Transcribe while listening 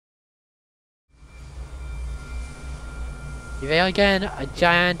Here again, a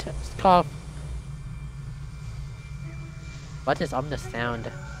giant scarf. What is ominous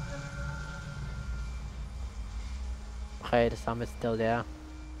sound? Okay, the sun is still there.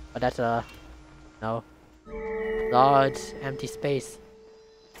 But that's a... no. Large, empty space.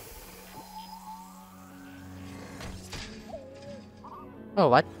 Oh,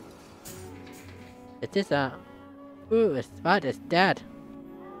 what? Is this a... ooh, what is that?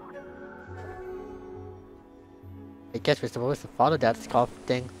 I guess we're supposed to follow that scarf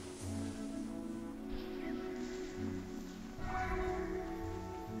thing.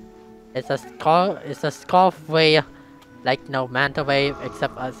 It's a scarf way, like no manta wave,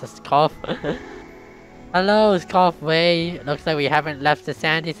 except as a scarf. Hello, scarf way. Looks like we haven't left the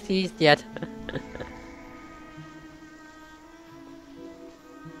sandy seas yet.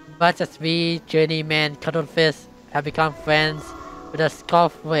 But as we, journeyman cuttlefish, have become friends with a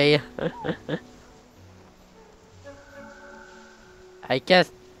scarf way. I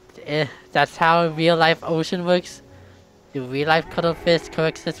guess that's how real life ocean works. Do real life cuttlefish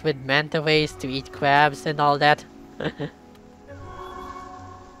coexist with manta rays to eat crabs and all that?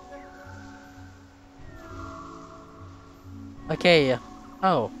 Okay.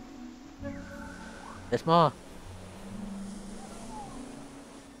 Oh. There's more.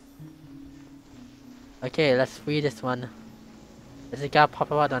 Okay, let's read this one. Does it got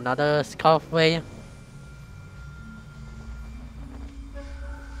pop out another scarf way?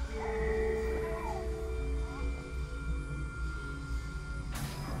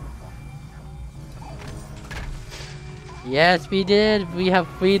 Yes, we did. We have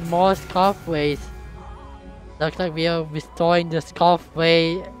freed more scarfways. Looks like we are restoring the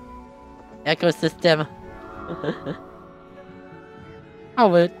scarfway ecosystem. Oh,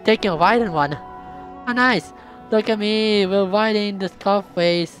 we're taking a ride in one. Oh, nice. Look at me. We're riding the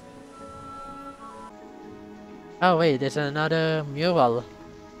scarfways. Oh, wait. There's another mural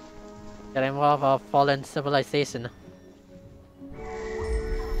that involves a fallen civilization.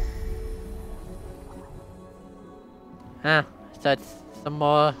 Huh, so it's some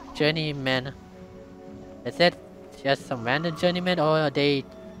more journeymen. Is it just some random journeymen, or are they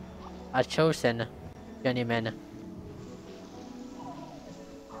a chosen journeymen?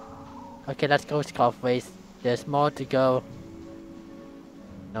 Okay, let's go Scarface. There's more to go.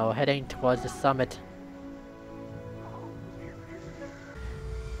 No, heading towards the summit.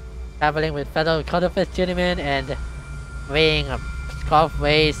 Traveling with fellow cuttlefish journeymen and weighing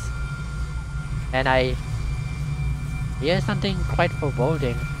Scarface. And I hear something quite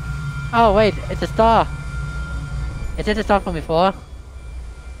foreboding. Oh wait, it's a star! Is it a star from before?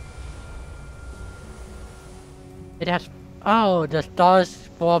 It has... oh, the stars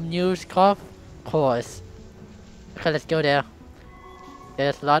form new scarf cores. Okay, let's go there.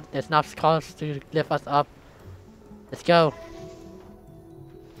 There's enough scarves to lift us up. Let's go.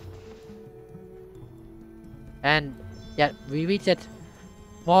 And yeah, we reached it.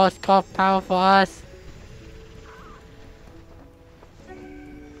 More scarf power for us.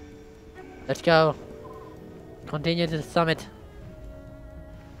 Let's go. Continue to the summit.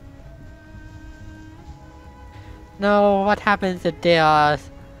 No, what happens if there are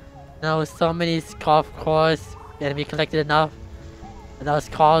so many scarf cores and we collected enough and those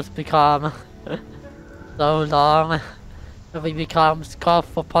cores become so long that we become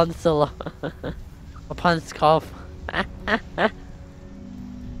scarf Rapunzel. Upon scarf.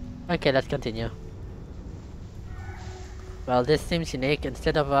 Okay, let's continue. Well, this seems unique.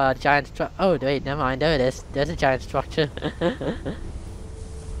 Instead of a giant structure. Oh, wait, never mind. There it is. There's a giant structure.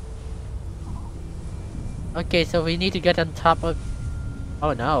 Okay, so we need to get on top of...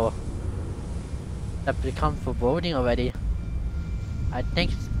 oh no. That become foreboding already. I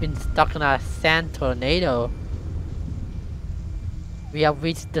think it's been stuck in a sand tornado. We have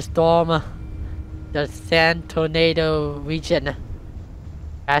reached the storm. The sand tornado region.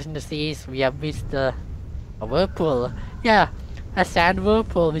 Passing the seas, we have reached a whirlpool. Yeah, a sand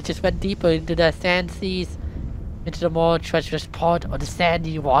whirlpool. We just went deeper into the sand seas, into the more treacherous part of the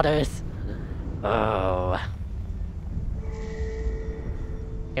sandy waters. Oh.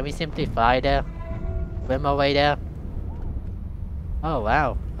 Can we simply fly there? Swim our way there? Oh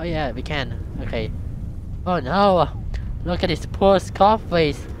wow. Oh yeah, we can. Okay. Oh no! Look at this poor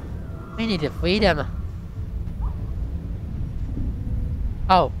Scarface. We need to free them.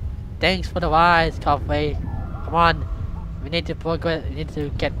 Oh, thanks for the ride, Scarface. Come on. We need to progress. We need to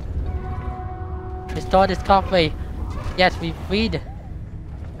get... restore this Scarface. Yes, we freed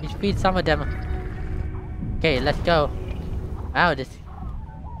some of them. Okay, let's go. Wow, this is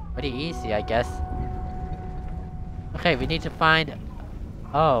pretty easy, I guess. Okay, we need to find...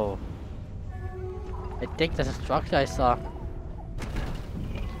 oh. I think there's a structure I saw.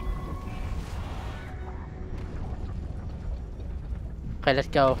 Okay, let's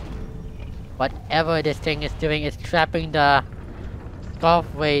go. Whatever this thing is doing is trapping the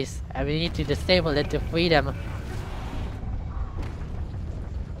golfways, and we need to disable it to free them.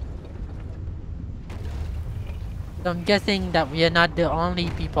 So I'm guessing that we are not the only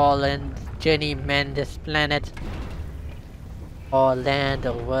people in journeyman this planet, or land,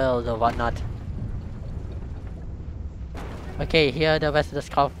 or world, or whatnot. Okay, here are the rest of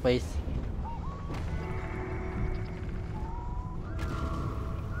the golfways.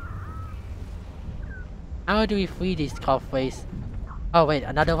 How do we free these golfways? Oh wait,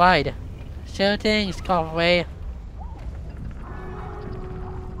 another ride. Sure thing, golfway.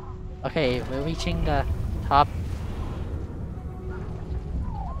 Okay, we're reaching the top.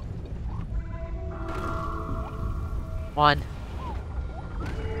 One.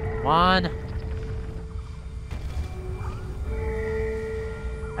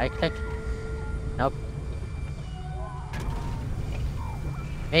 I click. Nope.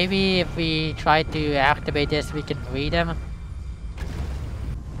 Maybe if we try to activate this, we can free them.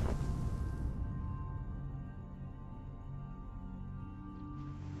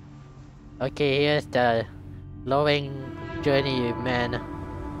 Okay, here's the glowing journeyman.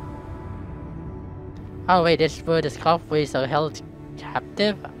 Oh wait, this is where the golfways are held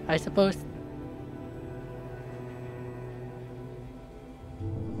captive, I suppose.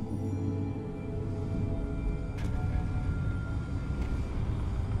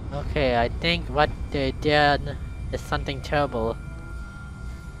 Okay, I think what they did is something terrible.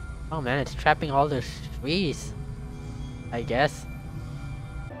 Oh man, it's trapping all the trees, I guess.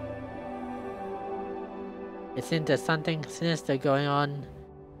 It seems there's something sinister going on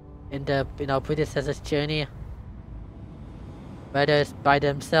in the predecessor's journey, whether it's by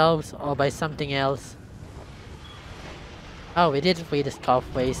themselves or by something else. Oh, we did free the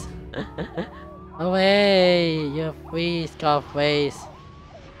golfways. Away, you're free, golfways.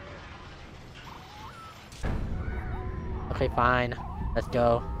 Okay, fine. Let's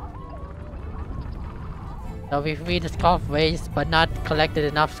go. So we freed the golfways, but not collected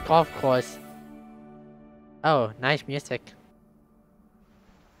enough golf course. Oh, nice music.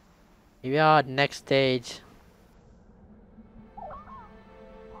 Here we are at the next stage.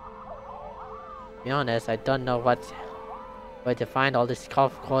 To be honest, I don't know where to find all this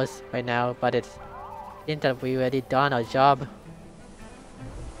golf course right now, but it seems that we already done our job.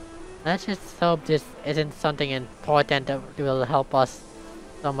 Let's just hope this isn't something important that will help us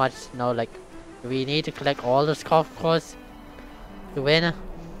so much. No, like, do we need to collect all this golf course to win?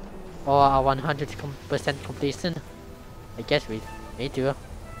 Or a 100% completion? I guess we need to.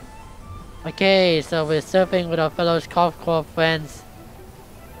 Okay, so we're surfing with our fellow golf course friends.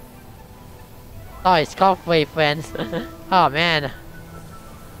 Oh, it's golfway friends. Oh man.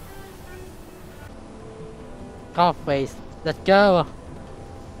 Golfways. Let's go.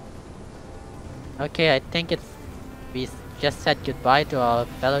 Okay, I think we just said goodbye to our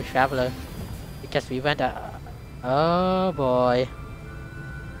fellow traveler because we went. Oh boy.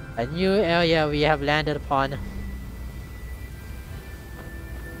 A new area we have landed upon.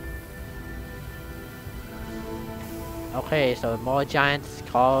 Okay, so more giant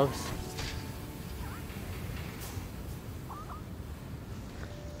skulls.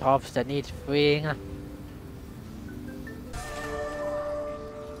 Skulls that need freeing.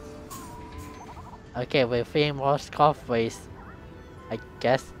 Okay, we're freeing more golfways, I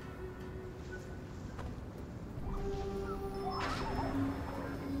guess.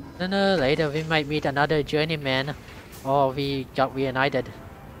 Sooner or later we might meet another journeyman, or we got reunited.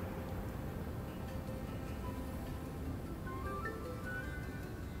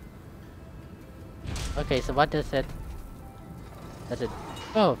 Okay, so what does it?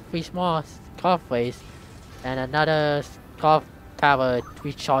 Oh, 3 small golfways and another golf tower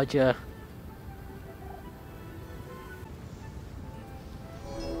recharger.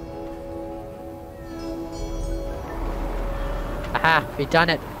 Aha, we done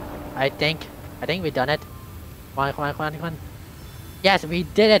it. I think we done it. Come on. Yes, we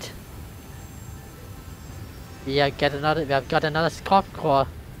did it. We have got another golf core.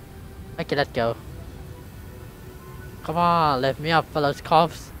 Okay, let's go. Come on, lift me up, fellow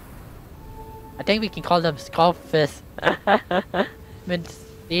sculpts. I think we can call them sculpt fish. I mean,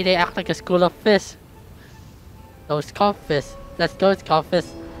 see, they act like a school of fish. So sculpt fish. Let's go, sculpt fish.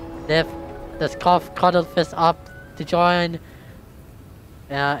 Lift the sculpt cuddle fish up to join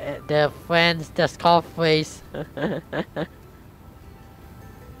their friends, the sculpt race.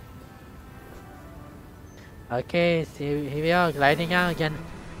 Okay, so here we are, gliding out again.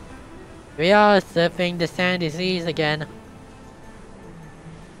 We are surfing the sandy seas again.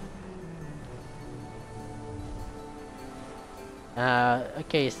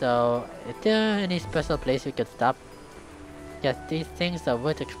 Okay, so is there any special place we could stop? Yes, these things are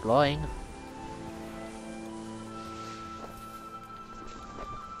worth exploring.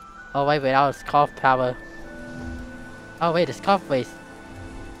 Oh wait, without scarf power. Oh wait, the scarf race.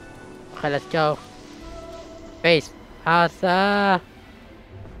 Okay, let's go. Base. Asa.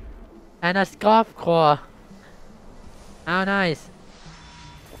 And a scarf core. How nice.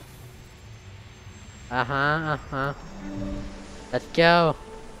 Uh-huh. Let's go.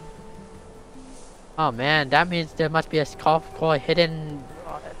 Oh man, that means there must be a scarf core hidden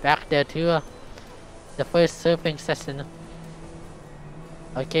back there too. The first surfing session.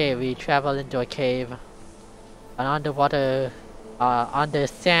 Okay, we travel into a cave. An underwater, under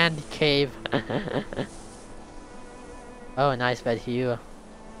sand cave. Oh, nice bed here.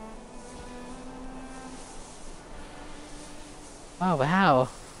 Oh wow,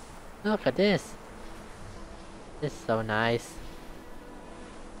 look at this. This is so nice.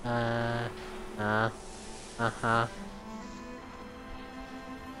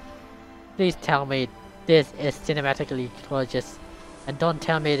 Please tell me this is cinematically gorgeous. And don't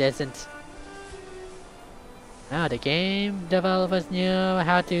tell me it isn't. Wow, the game developers knew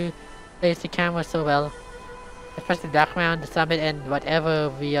how to place the camera so well. Especially the background, the summit, and whatever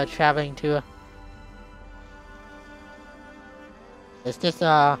we are traveling to. Is this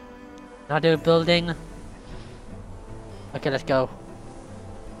another building? Okay, let's go.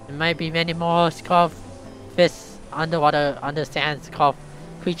 There might be many more scarf fish underwater, understand scarf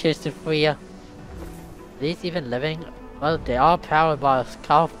creatures to free. Are these even living? Well, they are powered by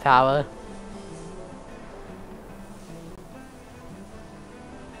scarf power.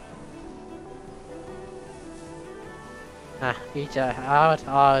 Each out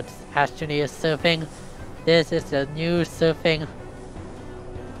Astroneer surfing. This is the new surfing.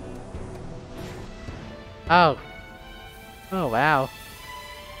 Oh. Oh wow.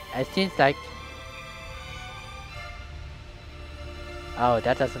 It seems like... Oh,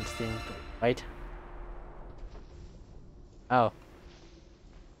 that doesn't seem right. Oh.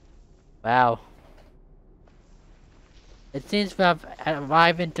 Wow. It seems we have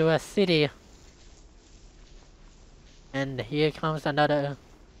arrived into a city. And here comes another...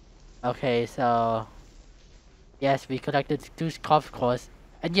 Okay, so... Yes, we collected 2 scarf cores.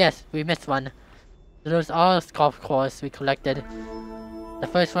 And yes, we missed one. Those are scarf cores we collected. The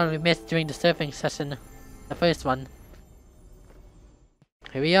first one we missed during the surfing session. The first one.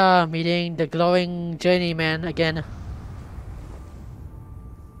 Here we are, meeting the glowing journeyman again.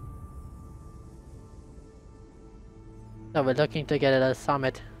 So we're looking to get a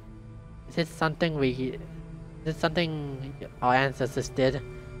summit. Is it something our ancestors did,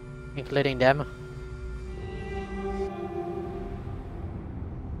 including them?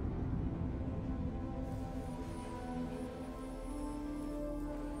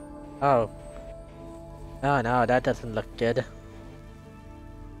 Oh. Oh no, that doesn't look good.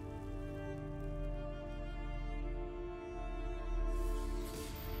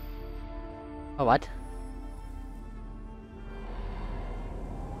 Oh, what?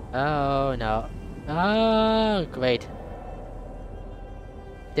 Oh no. Oh, great.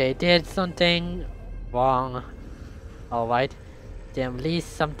 They did something wrong. Alright. They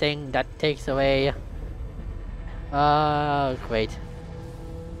released something that takes away... Oh, great.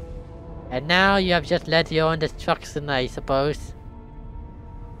 And now you have just led your own destruction, I suppose.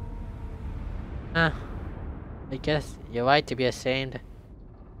 Huh. I guess you're right to be ashamed.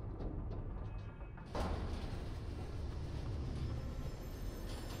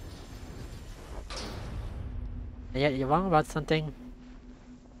 And yet you're wrong about something.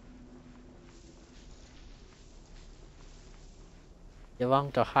 You're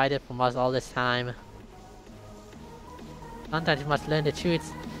wrong to hide it from us all this time. Sometimes you must learn the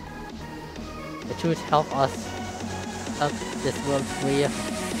truth. The truth help us help this world free.